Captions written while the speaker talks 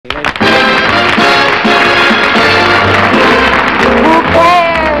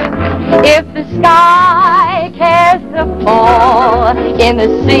in the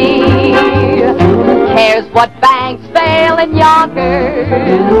sea. Who cares what banks fail in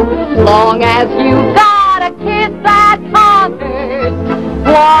Yonkers, long as you've got a kiss that conquers.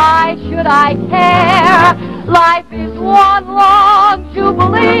 Why should I care? Life is one long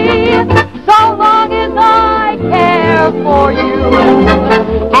jubilee, so long as I care for you,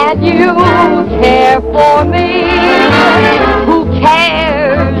 and you care for me. Who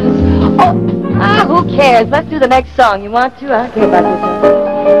cares? Who cares? Let's do the next song. You want to? I don't care about this one.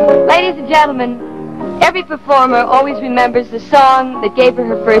 Ladies and gentlemen, every performer always remembers the song that gave her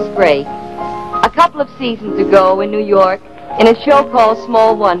her first break. A couple of seasons ago in New York, in a show called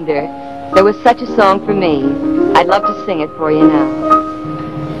Small Wonder, there was such a song for me. I'd love to sing it for you now.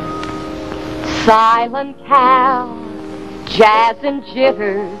 Silent Cal, jazz and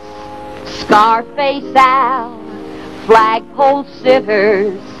jitters, Scarface Al, flagpole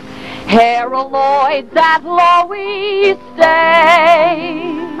sitters, Heraloids at Loews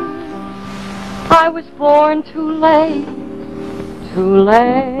Day. I was born too late, too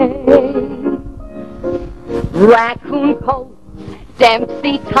late. Raccoon coat,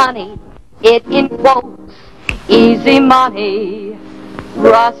 Dempsey Tunny, it in quotes, easy money.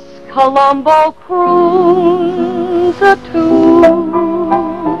 Russ Colombo croons a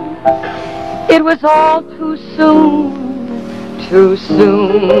tune. It was all too soon, too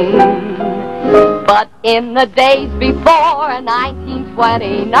soon. But in the days before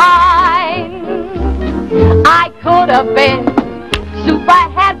 1929, I could have been super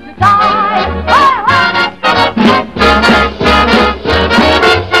had to die.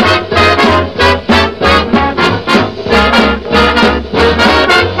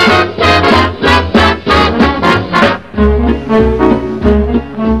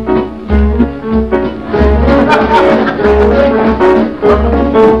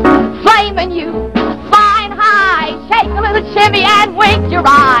 Flaming you, flying high, shake a little shimmy and wink your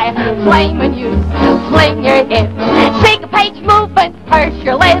eye. Flaming you, fling your hips, shake a page movement, purse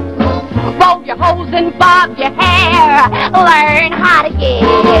your lips, roll your hose and bob your hair. Learn how to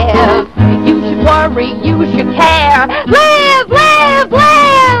give. You should worry, you should care. Live, live,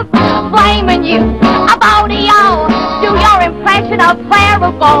 live. Flaming you, a bonio. Do your impression of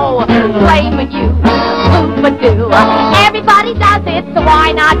Clairvaux. Flaming you, boop-a-doo. Everybody does it, so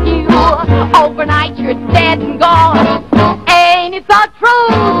why not you? Overnight you're dead and gone. Ain't it the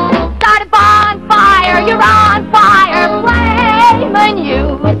truth? Start a bonfire, you're on fire. Flaming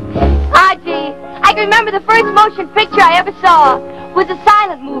you. Ah, gee, I can remember the first motion picture I ever saw was a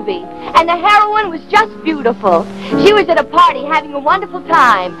silent movie, and the heroine was just beautiful. She was at a party having a wonderful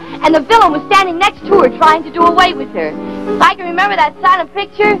time, and the villain was standing next to her trying to do away with her. I can remember that silent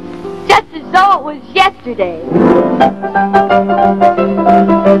picture just as though it was yesterday.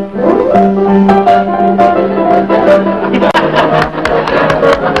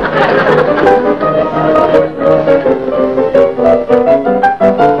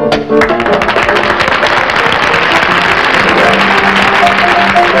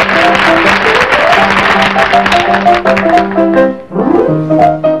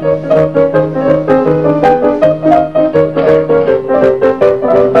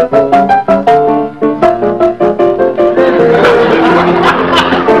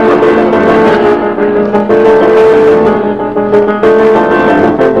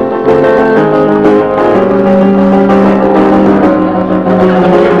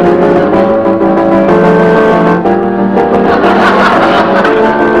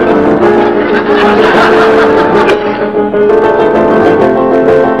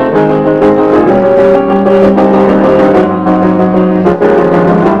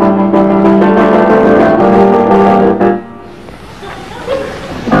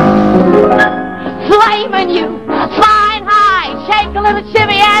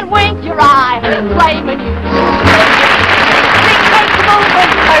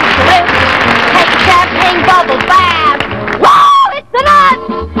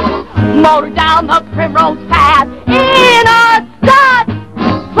 Motor down the primrose path in a dust.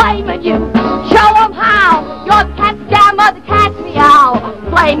 Flaming you, show 'em how. You're the cat's jammer, the cat's meow.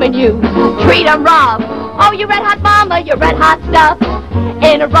 Flaming you, treat 'em rough. Oh, you red hot mama, you red hot stuff.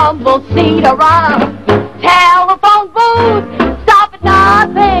 In a rumble seat of rum. Telephone booth, stop at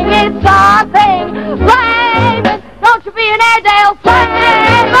nothing, it's something. Flaming, don't you be an Airedale